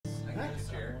Nice.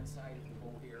 Chair. One side of the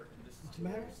bowl here, and this is What's the the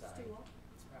matter? other side.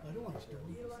 I don't want to steal.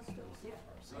 You want to yeah.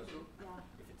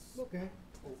 If it's Okay.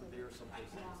 over there someplace.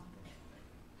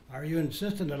 Are you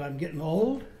insisting that I'm getting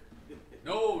old?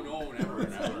 No, no, never,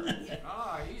 never.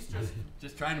 Ah, he's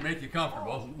just trying to make you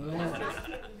comfortable.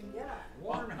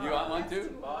 Warren, You want one too?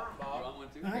 You Bob, want one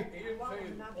too? Hi. He didn't say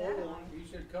Not it's that old, high.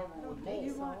 he said cover with You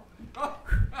mold. want? Oh.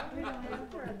 We don't have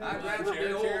to worry I'm about glad it. you're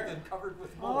Be old here. and covered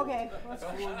with Oh, mold. okay. Let's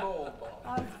Cover with mold, Bob.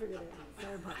 I'll figure it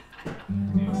out.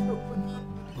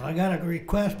 Well, I got a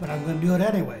request, but I'm going to do it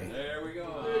anyway. There we go.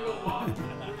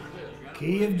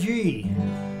 Key of G.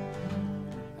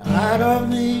 I don't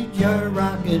need your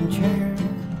rocking chair,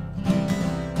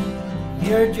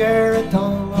 your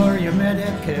Geritol or your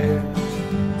Medicare.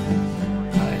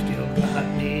 I still got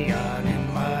neon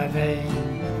in my vein.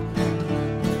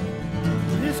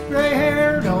 This gray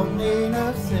hair don't mean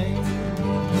a thing.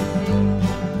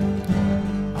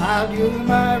 I'll do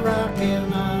my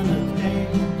rocking on a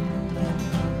stage.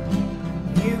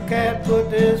 You can't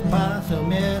put this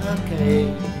possum in a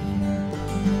cage.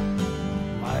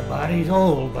 My body's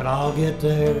old, but I'll get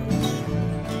there.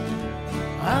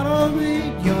 I don't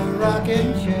need your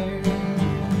rocking chair.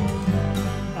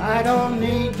 I don't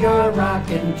need your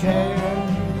rocking chair,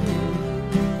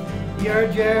 your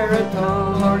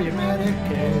Geritol or your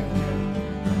Medicare.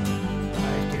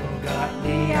 I still got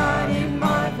neon in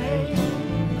my veins.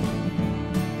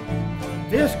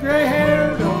 This gray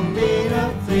hair don't mean a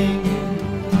thing.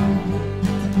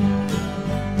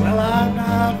 Well, I'm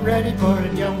not ready for a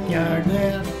junkyard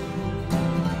lift.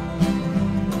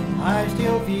 I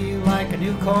still feel like a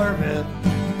new Corvette.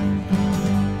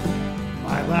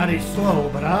 My body's slow,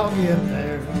 but I'll get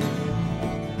there.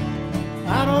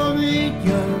 I don't need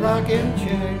your rocking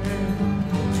chair.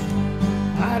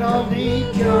 I don't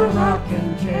need your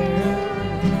rocking chair,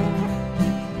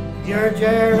 your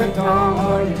Geritol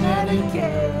or your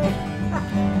Medicare.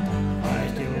 I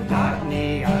still got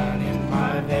neon in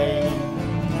my veins.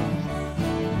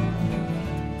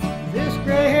 This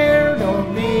gray hair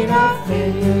don't mean a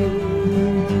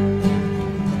thing.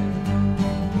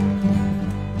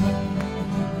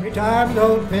 Retirement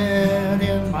don't fit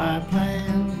in my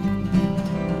plan.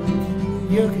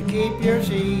 You can keep your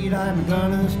seat, I'm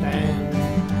gonna stand.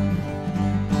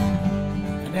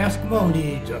 An Eskimo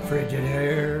needs a frigid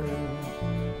air,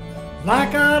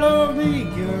 like I don't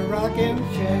need your rocking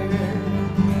chair.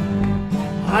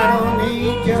 I don't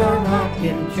need your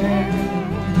rocking chair,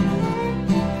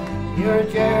 your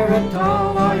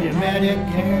Geritol or your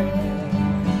Medicare.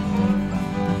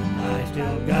 I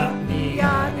still got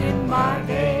neon in my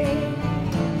veins.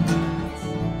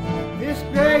 This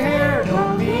gray hair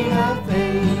don't mean a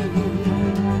thing.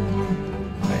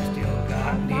 I still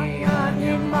got neon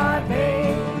in my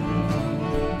veins.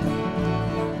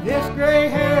 This gray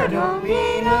hair don't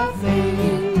mean a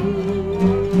thing.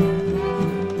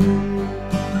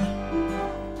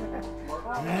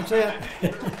 And that's it.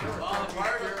 Well,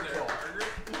 Margaret there, Margaret.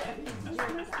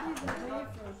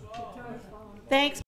 Thanks.